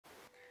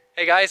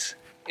Hey guys,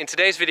 in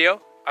today's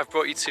video I've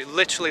brought you to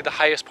literally the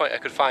highest point I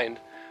could find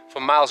for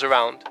miles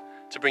around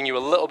to bring you a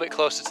little bit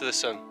closer to the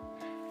sun,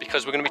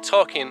 because we're going to be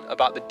talking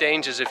about the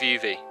dangers of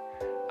UV,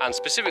 and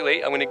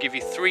specifically I'm going to give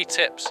you 3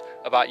 tips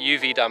about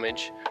UV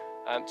damage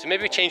to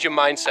maybe change your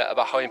mindset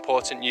about how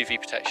important UV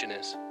protection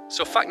is.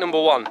 So fact number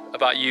 1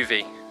 about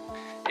UV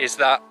is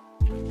that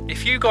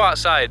if you go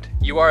outside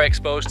you are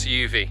exposed to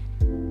UV.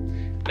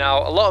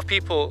 Now a lot of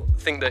people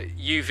think that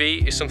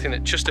UV is something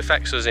that just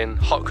affects us in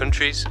hot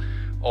countries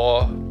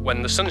or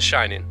when the sun's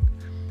shining,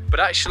 but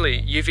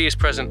actually UV is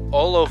present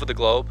all over the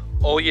globe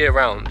all year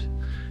round,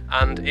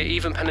 and it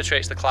even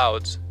penetrates the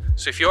clouds.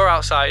 So if you're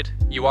outside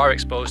you are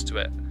exposed to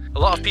it. A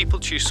lot of people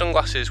choose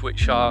sunglasses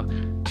which are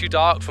too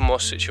dark for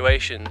most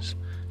situations,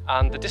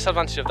 and the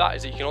disadvantage of that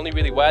is that you can only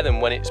really wear them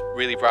when it's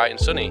really bright and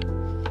sunny.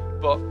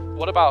 But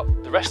what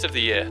about the rest of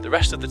the year, the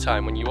rest of the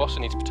time when you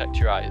also need to protect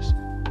your eyes?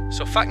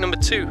 So fact number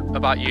 2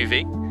 about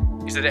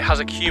UV is that it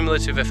has a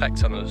cumulative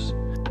effect on us.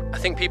 I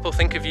think people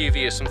think of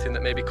UV as something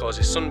that maybe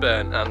causes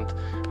sunburn, and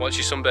once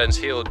your sunburn's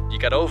healed you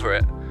get over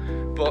it,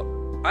 but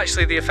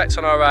actually the effect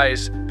on our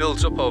eyes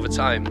builds up over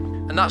time,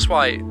 and that's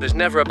why there's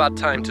never a bad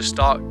time to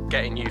start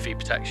getting UV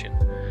protection.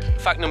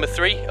 Fact number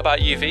 3 about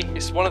UV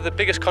is one of the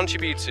biggest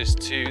contributors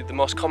to the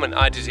most common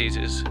eye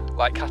diseases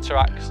like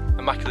cataracts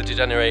and macular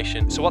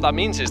degeneration. So what that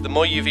means is the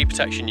more UV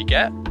protection you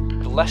get,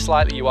 the less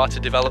likely you are to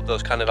develop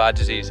those kind of eye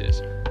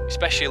diseases,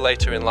 especially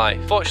later in life.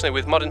 Fortunately,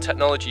 with modern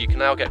technology you can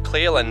now get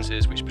clear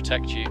lenses which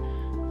protect you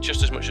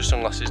just as much as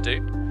sunglasses do.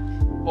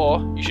 Or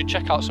you should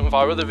check out some of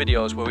our other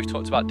videos where we've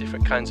talked about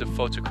different kinds of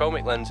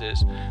photochromic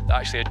lenses that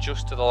actually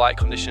adjust to the light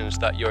conditions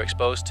that you're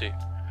exposed to.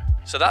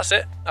 So that's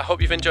it. I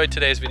hope you've enjoyed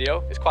today's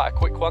video. It's quite a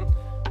quick one.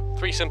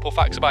 3 simple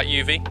facts about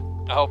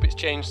UV. I hope it's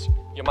changed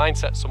your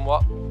mindset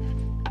somewhat,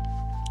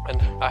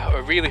 and I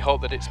really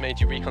hope that it's made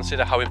you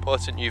reconsider how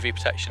important UV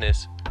protection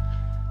is.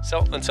 So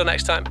until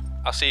next time,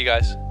 I'll see you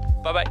guys.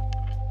 Bye bye.